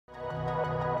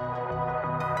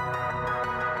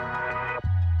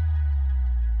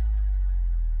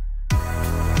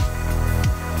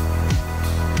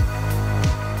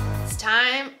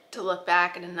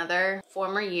back at another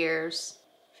former year's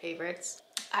favorites.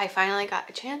 I finally got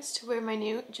a chance to wear my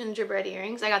new gingerbread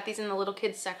earrings. I got these in the little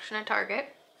kids section at Target.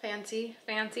 Fancy,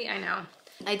 fancy, I know.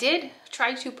 I did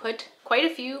try to put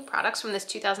quite a few products from this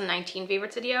 2019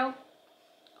 favorites video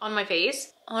on my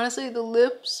face. Honestly, the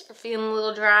lips are feeling a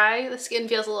little dry. The skin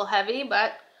feels a little heavy,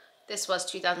 but this was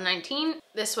 2019.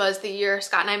 This was the year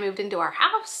Scott and I moved into our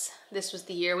house. This was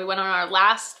the year we went on our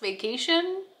last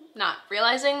vacation, not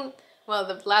realizing, well,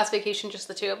 the last vacation, just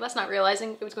the two of us, not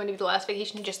realizing it was going to be the last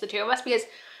vacation, just the two of us, because,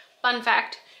 fun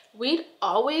fact, we'd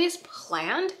always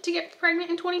planned to get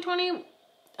pregnant in 2020,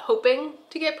 hoping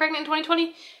to get pregnant in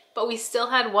 2020, but we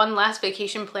still had one last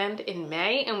vacation planned in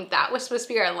May, and that was supposed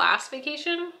to be our last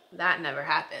vacation. That never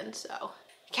happened, so.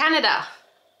 Canada.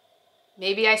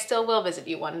 Maybe I still will visit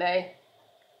you one day.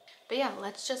 But yeah,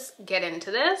 let's just get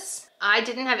into this. I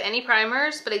didn't have any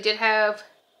primers, but I did have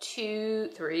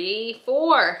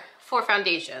four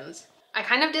foundations. I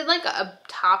kind of did like a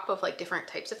top of like different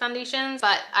types of foundations,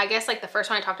 but I guess like the first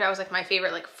one I talked about was like my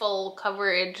favorite like full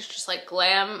coverage, just like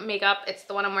glam makeup. It's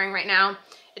the one I'm wearing right now.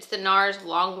 It's the NARS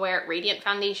Longwear Radiant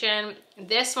Foundation.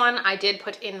 This one I did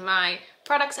put in my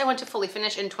products I went to fully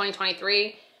finish in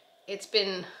 2023. It's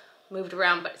been moved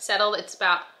around but settled. It's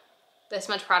about this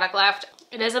much product left.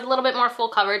 It is a little bit more full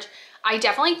coverage. I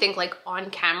definitely think like on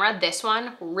camera this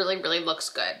one really looks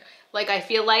good. Like I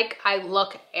feel like I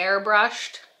look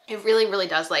airbrushed. It really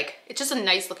does. Like it's just a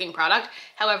nice looking product.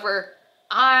 However,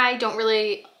 I don't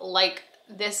really like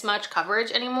this much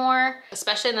coverage anymore,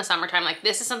 especially in the summertime. Like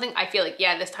this is something I feel like,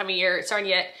 yeah, this time of year it's starting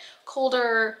to get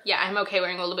colder. Yeah, I'm okay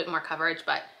wearing a little bit more coverage,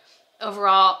 but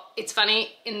overall it's funny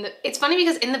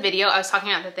because in the video I was talking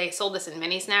about that they sold this in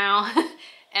minis now.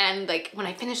 And like when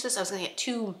I finished this, I was gonna get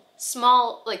two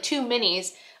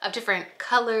minis of different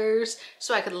colors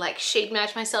so I could like shade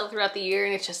match myself throughout the year.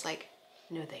 And it's just like,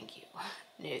 no thank you,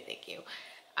 no thank you.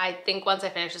 I think once I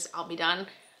finish this, I'll be done.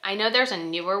 I know there's a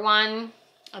newer one,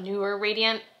 a newer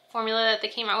Radiant formula that they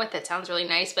came out with that sounds really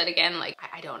nice, but again, like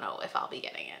I don't know if I'll be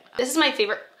getting it. This is my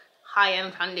favorite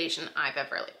high-end foundation I've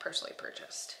ever like personally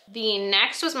purchased. The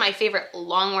next was my favorite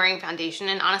long-wearing foundation,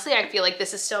 and honestly I feel like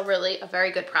this is still really a very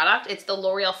good product. It's the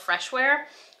L'Oreal Fresh Wear.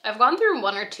 I've gone through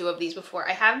one or two of these before.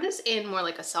 I have this in more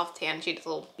like a self-tan shade. It's a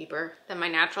little deeper than my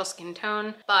natural skin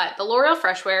tone, but the L'Oreal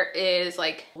Fresh Wear is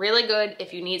like really good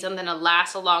if you need something to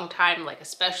last a long time, like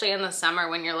especially in the summer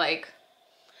when you're like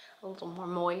a little more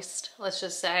moist, let's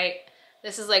just say.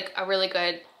 This is like a really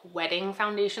good wedding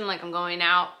foundation, like I'm going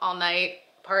out all night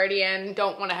partying,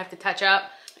 don't want to have to touch up.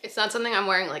 It's not something I'm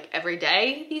wearing like every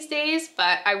day these days,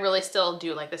 but I really still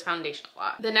do like this foundation a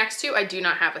lot. The next two I do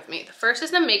not have with me. The first is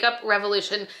the Makeup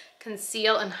Revolution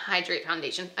Conceal and Hydrate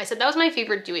Foundation. I said that was my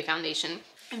favorite dewy foundation.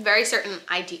 I'm very certain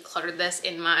I decluttered this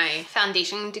in my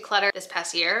foundation declutter this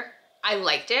past year. I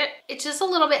liked it. It's just a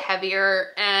little bit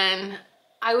heavier, and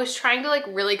I was trying to like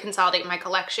really consolidate my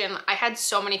collection. I had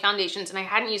so many foundations and I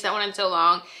hadn't used that one in so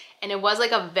long. And it was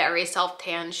like a very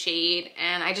self-tan shade,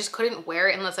 and I just couldn't wear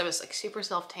it unless I was like super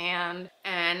self-tanned.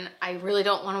 And I really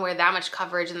don't want to wear that much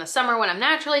coverage in the summer when I'm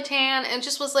naturally tan. And it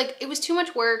just was like, it was too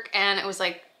much work, and it was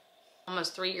like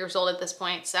almost 3 years old at this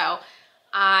point. So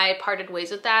I parted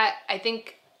ways with that. I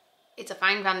think it's a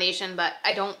fine foundation, but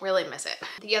I don't really miss it.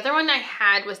 The other one I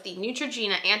had was the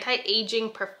Neutrogena Anti-Aging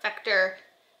Perfector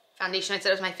foundation. I said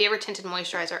it was my favorite tinted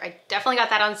moisturizer. I definitely got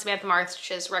that on Samantha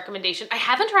March's recommendation. I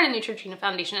haven't tried a Neutrogena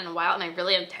foundation in a while, and I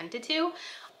really am tempted to.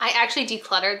 I actually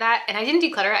decluttered that, and I didn't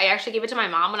declutter it. I actually gave it to my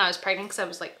mom when I was pregnant because I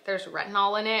was like, there's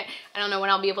retinol in it. I don't know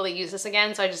when I'll be able to use this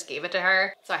again, so I just gave it to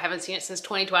her. So I haven't seen it since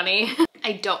 2020.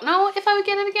 I don't know if I would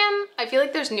get it again. I feel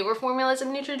like there's newer formulas of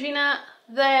Neutrogena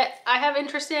that I have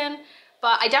interest in,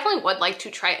 but I definitely would like to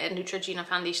try a Neutrogena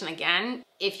foundation again.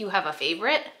 If you have a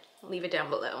favorite, leave it down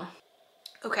below.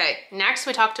 Okay, next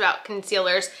we talked about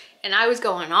concealers, and I was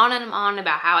going on and on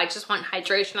about how I just want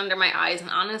hydration under my eyes,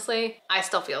 and honestly, I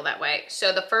still feel that way.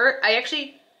 So the first, I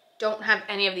actually don't have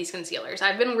any of these concealers.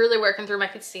 I've been really working through my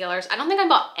concealers. I don't think I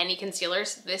bought any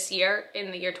concealers this year in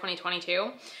the year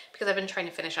 2022 because I've been trying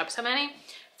to finish up so many.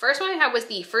 First one I had was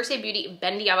the First Aid Beauty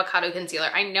Bendy Avocado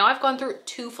Concealer. I know I've gone through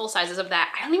 2 full sizes of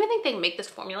that. I don't even think they make this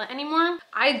formula anymore.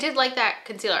 I did like that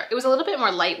concealer. It was a little bit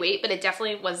more lightweight, but it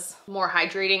definitely was more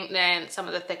hydrating than some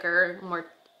of the thicker, more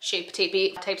shape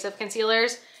tapey types of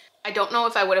concealers. I don't know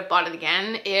if I would have bought it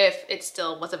again if it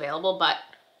still was available, but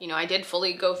you know, I did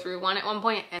fully go through one at one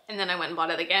point, and then I went and bought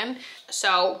it again.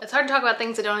 So it's hard to talk about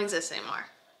things that don't exist anymore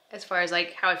as far as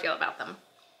like how I feel about them.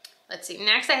 Let's see,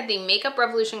 next I had the Makeup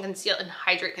Revolution Conceal and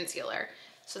Hydrate Concealer.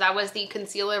 So that was the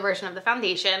concealer version of the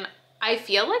foundation. I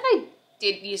feel like I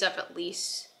did use up at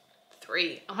least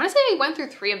 3. I wanna say I went through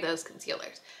 3 of those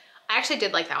concealers. I actually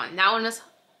did like that one. That one was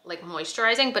like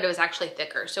moisturizing, but it was actually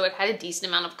thicker. So it had a decent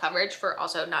amount of coverage for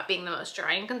also not being the most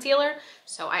drying concealer.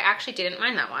 So I actually didn't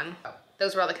mind that one.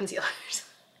 Those were all the concealers.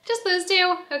 Just those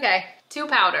two? Okay, 2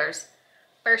 powders.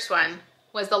 First one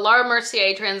was the Laura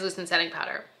Mercier Translucent Setting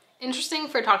Powder. Interesting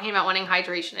for talking about wanting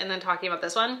hydration and then talking about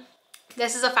this one.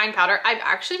 This is a fine powder. I've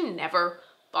actually never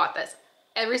bought this.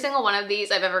 Every single one of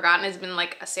these I've ever gotten has been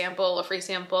like a sample, a free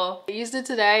sample. I used it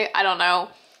today. I don't know.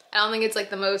 I don't think it's like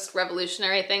the most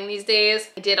revolutionary thing these days.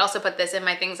 I did also put this in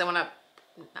my things I want to,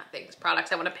 not things,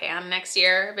 products I want to pan next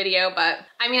year video, but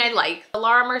I mean, I like the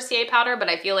Laura Mercier powder, but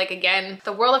I feel like, again,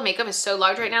 the world of makeup is so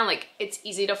large right now, like it's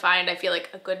easy to find, I feel like,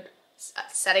 a good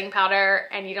setting powder,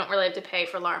 and you don't really have to pay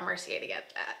for Laura Mercier to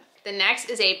get that. The next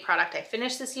is a product I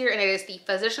finished this year, and it is the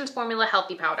Physicians Formula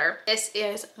Healthy Powder. This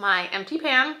is my empty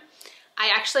pan.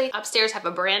 I actually upstairs have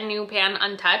a brand new pan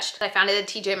untouched. I found it at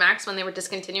TJ Maxx when they were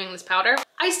discontinuing this powder.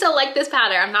 I still like this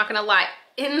powder, I'm not gonna lie.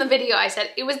 In the video I said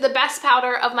it was the best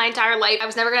powder of my entire life. I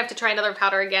was never gonna have to try another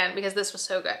powder again because this was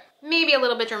so good. Maybe a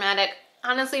little bit dramatic.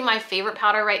 Honestly, my favorite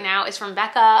powder right now is from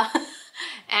Becca.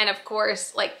 And of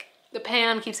course, like, the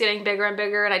pan keeps getting bigger and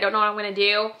bigger and I don't know what I'm gonna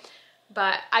do.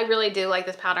 But I really do like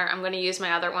this powder. I'm gonna use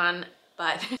my other one,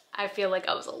 but I feel like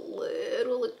I was a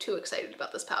little too excited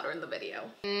about this powder in the video.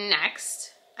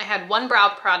 Next, I had one brow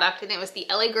product, and it was the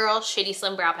LA Girl Shady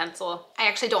Slim Brow Pencil. I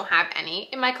actually don't have any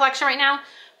in my collection right now,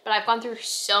 but I've gone through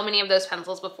so many of those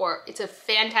pencils before. It's a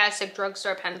fantastic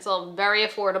drugstore pencil, very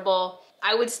affordable.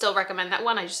 I would still recommend that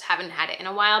one. I just haven't had it in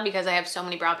a while because I have so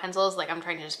many brow pencils. Like, I'm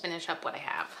trying to just finish up what I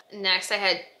have. Next, I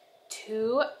had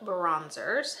 2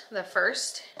 bronzers. The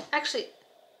first, actually,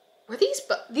 were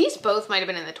these both might have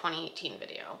been in the 2018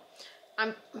 video.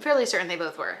 I'm fairly certain they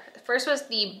both were. The first was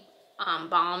the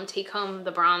Balm Take Home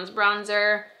the Bronze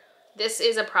Bronzer. This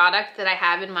is a product that I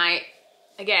have in my,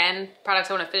 again,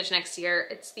 products I want to finish next year.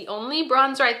 It's the only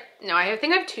bronzer I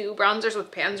think I have 2 bronzers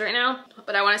with pans right now,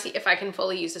 but I want to see if I can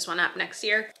fully use this one up next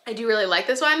year. I do really like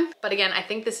this one, but again, I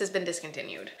think this has been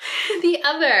discontinued. The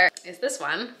other is this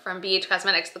one from BH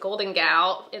Cosmetics, the Golden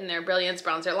Gal in their Brilliance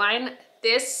Bronzer line.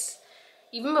 This,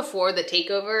 even before the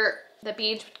takeover that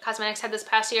BH Cosmetics had this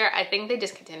past year, I think they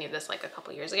discontinued this like a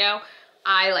couple years ago.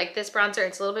 I like this bronzer.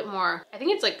 It's a little bit more, I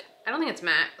think it's like, I don't think it's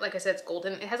matte. Like I said, it's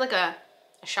golden. It has like a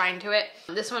shine to it.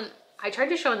 This one, I tried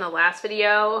to show in the last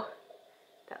video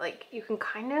that like you can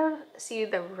kind of see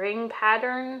the ring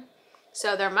pattern.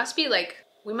 So there must be like,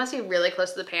 we must be really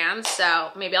close to the pan. So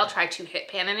maybe I'll try to hit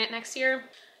pan in it next year.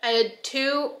 I had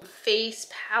 2 face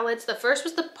palettes. The first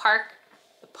was the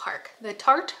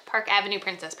Tarte Park Avenue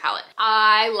Princess palette.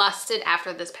 I lusted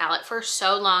after this palette for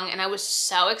so long, and I was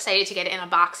so excited to get it in a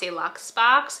Boxy Luxe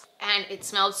box, and it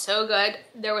smelled so good.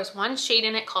 There was one shade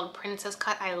in it called Princess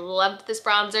Cut. I loved this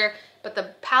bronzer, but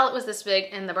the palette was this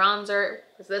big and the bronzer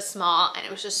was this small, and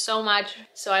it was just so much.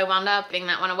 So I wound up giving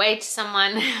that one away to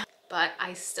someone, but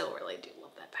I still really do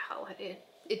love that palette.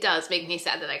 It does make me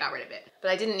sad that I got rid of it, but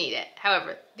I didn't need it.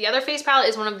 However, the other face palette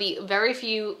is one of the very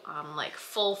few like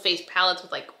full face palettes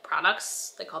with like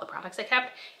products, like all the products I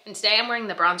kept. And today I'm wearing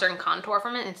the bronzer and contour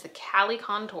from it. It's the Cali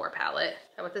Contour palette.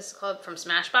 Is that what this is called? From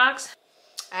Smashbox.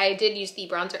 I did use the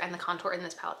bronzer and the contour in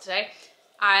this palette today.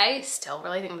 I still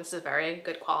really think this is a very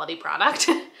good quality product.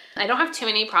 I don't have too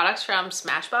many products from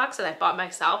Smashbox that I bought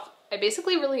myself. I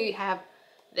basically really have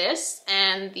this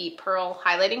and the Pearl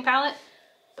highlighting palette,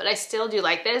 but I still do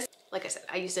like this. Like I said,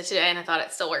 I used it today and I thought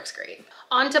it still works great.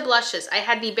 On to blushes. I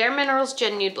had the Bare Minerals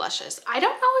Gen Nude blushes. I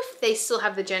don't know if they still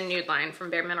have the Gen Nude line from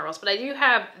Bare Minerals, but I do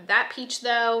have that peach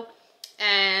though,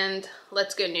 and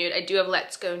Let's Go Nude. I do have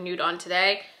Let's Go Nude on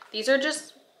today. These are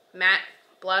just matte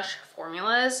blush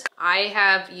formulas. I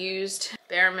have used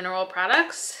Bare Mineral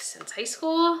products since high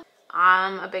school.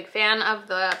 I'm a big fan of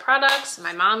the products.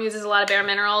 My mom uses a lot of Bare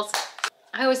Minerals.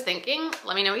 I was thinking,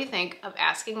 let me know what you think, of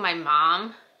asking my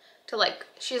mom to like,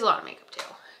 she has a lot of makeup too,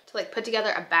 to like put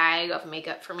together a bag of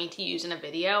makeup for me to use in a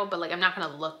video, but like I'm not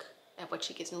gonna look at what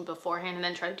she gives me beforehand and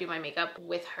then try to do my makeup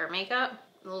with her makeup.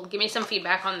 Give me some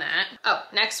feedback on that. Oh,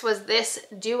 next was this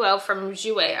duo from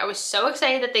Jouer. I was so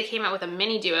excited that they came out with a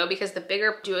mini duo because the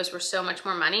bigger duos were so much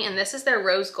more money, and this is their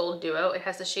Rose Gold duo. It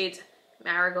has the shades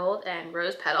Marigold and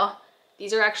Rose Petal.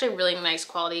 These are actually really nice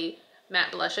quality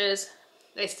matte blushes.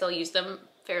 I still use them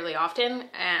fairly often,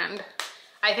 and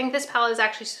I think this palette is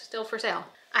actually still for sale.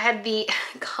 I had the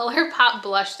ColourPop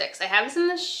blush sticks. I have this in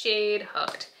the shade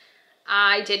Hooked.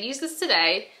 I did use this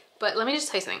today, but let me just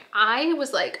tell you something. I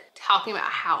was like talking about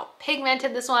how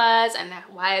pigmented this was and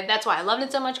that's why I loved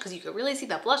it so much, because you could really see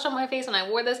that blush on my face when I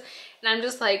wore this. And I'm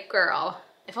just like, girl,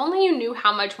 if only you knew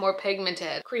how much more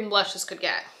pigmented cream blushes could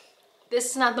get.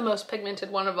 This is not the most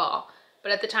pigmented one of all,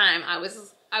 but at the time I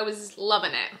was I was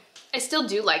loving it. I still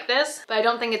do like this, but I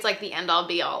don't think it's like the end all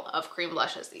be all of cream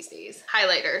blushes these days.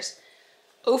 Highlighters.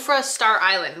 Ofra Star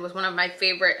Island was one of my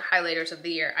favorite highlighters of the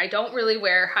year. I don't really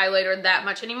wear highlighter that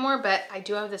much anymore, but I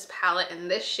do have this palette in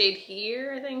this shade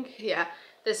here, I think. Yeah,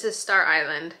 this is Star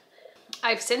Island.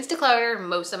 I've since decluttered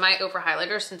most of my Ofra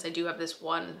highlighters since I do have this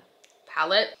one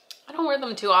palette. I don't wear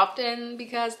them too often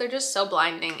because they're just so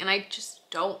blinding and I just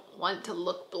don't want to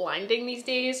look blinding these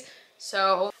days.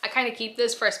 So I kind of keep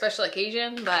this for a special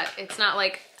occasion, but it's not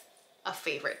like a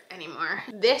favorite anymore.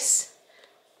 This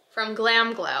from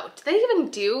Glam Glow. Did they even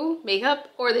do makeup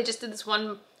or they just did this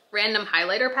one random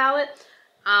highlighter palette?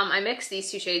 I mixed these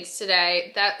two shades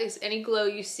today. That is Any Glow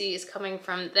You See is coming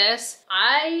from this.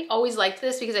 I always liked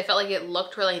this because I felt like it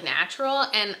looked really natural,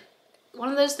 and one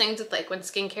of those things with like when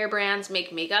skincare brands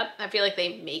make makeup, I feel like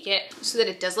they make it so that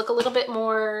it does look a little bit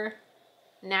more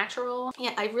natural.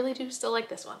 Yeah, I really do still like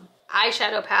this one.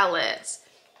 Eyeshadow palettes.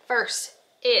 First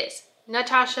is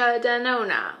Natasha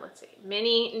Denona. Let's see,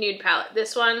 mini nude palette.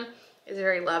 This one is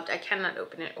very loved. I cannot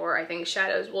open it or I think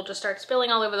shadows will just start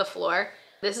spilling all over the floor.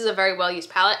 This is a very well used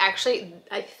palette. Actually,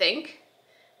 I think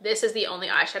this is the only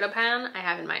eyeshadow pan I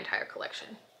have in my entire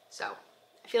collection. So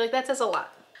I feel like that says a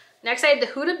lot. Next, I have the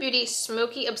Huda Beauty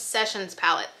Smoky Obsessions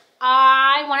palette.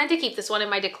 I wanted to keep this one in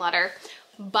my declutter,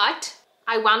 but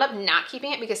I wound up not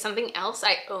keeping it because something else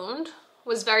I owned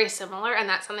was very similar, and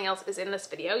that something else is in this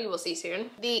video. You will see soon.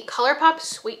 The ColourPop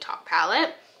Sweet Talk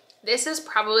palette. This is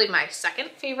probably my second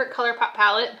favorite ColourPop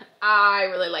palette. I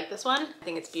really like this one. I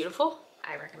think it's beautiful.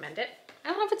 I recommend it. I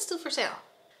don't know if it's still for sale.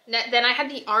 Then I had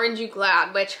the Orange You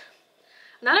Glad, which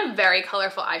I'm not a very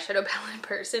colorful eyeshadow palette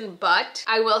person, but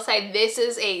I will say this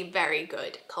is a very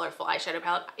good colorful eyeshadow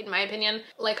palette in my opinion.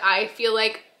 Like I feel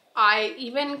like I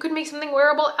even could make something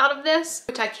wearable out of this,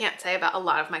 which I can't say about a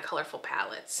lot of my colorful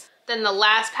palettes. Then the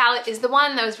last palette is the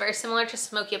one that was very similar to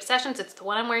Smoky Obsessions. It's the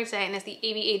one I'm wearing today and it's the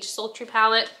ABH Sultry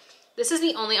palette. This is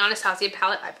the only Anastasia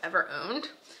palette I've ever owned.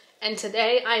 And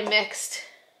today I mixed,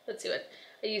 let's see what,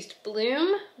 I used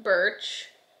Bloom, Birch,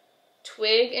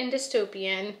 Twig, and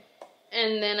Dystopian,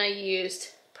 and then I used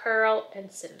Pearl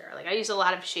and Cinder. Like I used a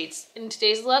lot of shades in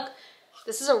today's look.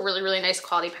 This is a really, really nice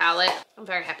quality palette. I'm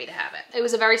very happy to have it. It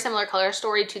was a very similar color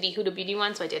story to the Huda Beauty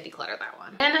one, so I did declutter that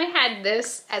one. And I had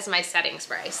this as my setting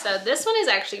spray. So this one is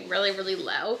actually really, really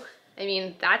low. I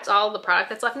mean, that's all the product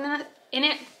that's left in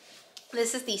it.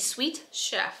 This is the Sweet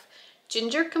Chef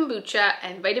Ginger Kombucha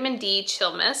and Vitamin D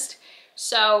Chill Mist.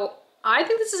 So I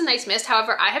think this is a nice mist.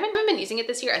 However, I haven't been using it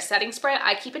this year as setting spray.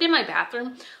 I keep it in my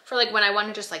bathroom for like when I want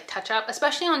to just like touch up,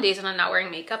 especially on days when I'm not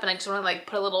wearing makeup and I just want to like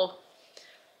put a little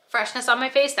freshness on my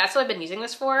face. That's what I've been using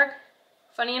this for.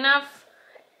 Funny enough,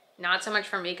 not so much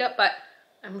for makeup, but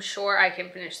I'm sure I can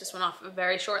finish this one off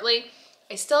very shortly.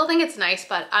 I still think it's nice,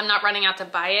 but I'm not running out to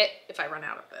buy it if I run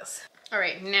out of this. All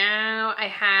right, now I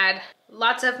had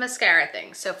lots of mascara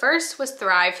things. So first was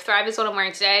Thrive. Thrive is what I'm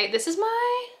wearing today. This is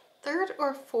my third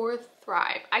or fourth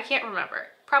Thrive. I can't remember,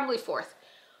 probably fourth.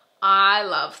 I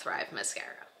love Thrive mascara.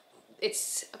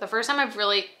 It's the first time I've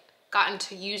really gotten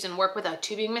to use and work with a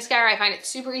tubing mascara. I find it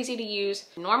super easy to use.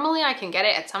 Normally I can get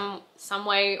it at some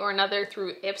way or another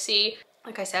through Ipsy.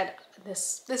 Like I said,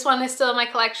 this one is still in my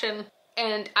collection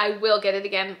and I will get it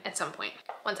again at some point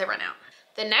once I run out.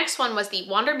 The next one was the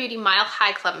Wander Beauty Mile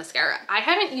High Club mascara. I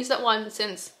haven't used that one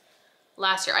since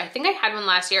last year. I think I had one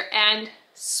last year, and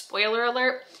spoiler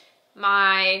alert,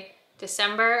 my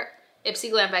December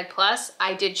Ipsy Glam Bag Plus,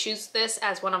 I did choose this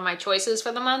as one of my choices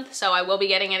for the month, so I will be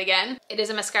getting it again. It is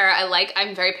a mascara I like.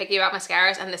 I'm very picky about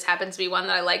mascaras, and this happens to be one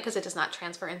that I like because it does not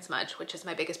transfer and smudge, which is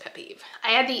my biggest pet peeve. I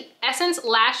had the Essence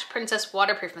Lash Princess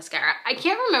Waterproof Mascara. I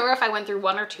can't remember if I went through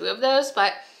one or two of those,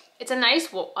 but it's a nice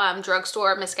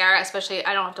drugstore mascara, especially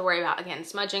I don't have to worry about, again,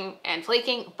 smudging and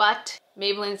flaking, but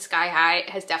Maybelline Sky High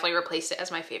has definitely replaced it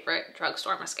as my favorite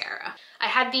drugstore mascara. I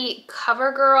had the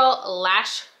CoverGirl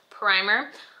Lash Primer.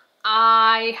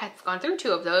 I have gone through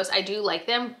two of those. I do like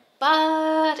them,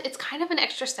 but it's kind of an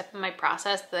extra step in my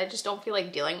process that I just don't feel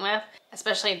like dealing with,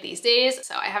 especially these days,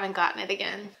 so I haven't gotten it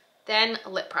again. Then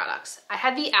lip products. I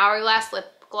had the Hourglass Lip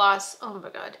Gloss. Oh my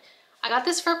god. I got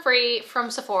this for free from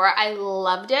Sephora. I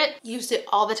loved it, used it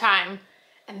all the time.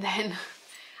 And then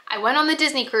I went on the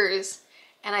Disney cruise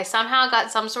and I somehow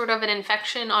got some sort of an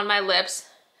infection on my lips.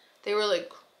 They were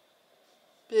like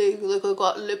big, like I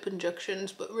got lip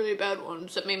injections, but really bad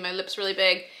ones that made my lips really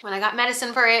big. When I got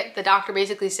medicine for it, the doctor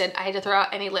basically said I had to throw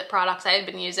out any lip products I had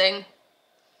been using,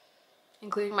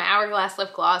 including my Hourglass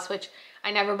lip gloss, which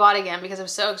I never bought again because it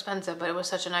was so expensive, but it was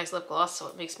such a nice lip gloss, so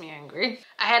it makes me angry.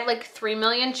 I had like 3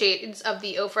 million shades of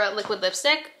the Ofra liquid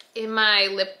lipstick. In my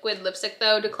liquid lipstick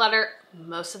though, declutter,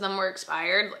 most of them were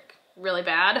expired, like really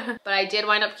bad. But I did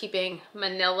wind up keeping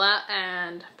Manila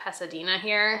and Pasadena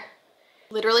here.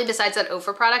 Literally besides that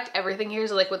Ofra product, everything here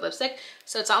is a liquid lipstick.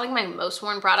 So it's not like my most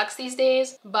worn products these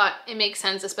days, but it makes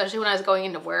sense, especially when I was going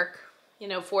into work, you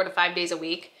know, 4 to 5 days a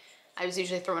week. I was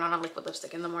usually throwing on a liquid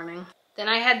lipstick in the morning. Then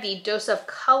I had the Dose of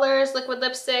Colors liquid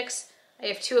lipsticks. I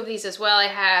have 2 of these as well. I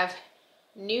have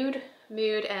Nude,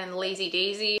 Mood, and Lazy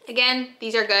Daisy. Again,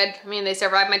 these are good. I mean, they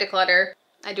survived my declutter.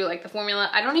 I do like the formula.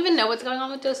 I don't even know what's going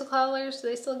on with Dose of Colors. Do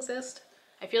they still exist?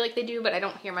 I feel like they do, but I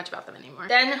don't hear much about them anymore.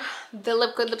 Then the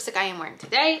liquid lipstick I am wearing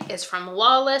today is from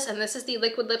Lawless, and this is the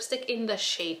liquid lipstick in the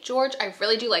shade George. I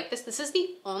really do like this. This is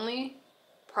the only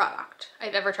product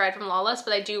I've ever tried from Lawless,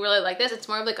 but I do really like this. It's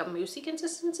more of like a moussey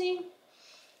consistency.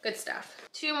 Good stuff.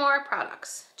 2 more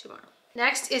products. 2 more.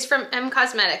 Next is from M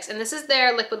Cosmetics, and this is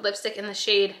their liquid lipstick in the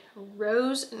shade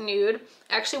Rose Nude.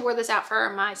 I actually wore this out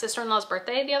for my sister-in-law's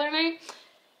birthday the other night.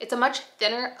 It's a much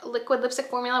thinner liquid lipstick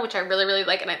formula, which I really, really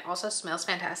like, and it also smells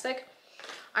fantastic.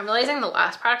 I'm realizing the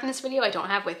last product in this video I don't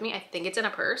have with me. I think it's in a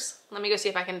purse. Let me go see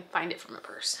if I can find it from a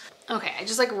purse. Okay, I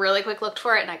just like really quick looked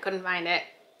for it and I couldn't find it.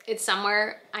 It's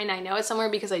somewhere, and I know it's somewhere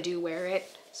because I do wear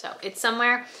it. So it's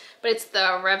somewhere, but it's the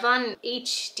Revlon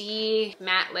HD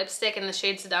matte lipstick in the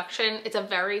shade Seduction. It's a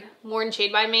very worn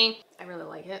shade by me. I really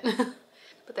like it.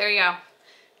 But there you go.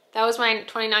 That was my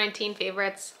 2019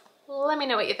 favorites. Let me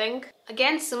know what you think.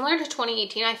 Again, similar to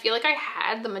 2018, I feel like I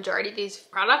had the majority of these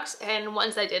products, and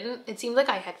once I didn't, it seemed like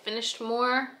I had finished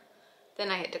more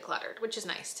than I had decluttered, which is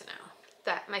nice to know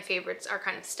that my favorites are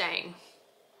kind of staying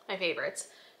my favorites.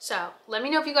 So let me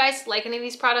know if you guys like any of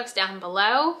these products down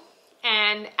below.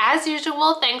 And as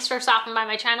usual, thanks for stopping by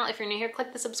my channel. If you're new here,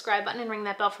 click the subscribe button and ring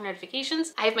that bell for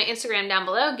notifications. I have my Instagram down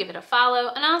below. Give it a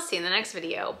follow, and I'll see you in the next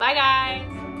video. Bye,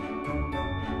 guys.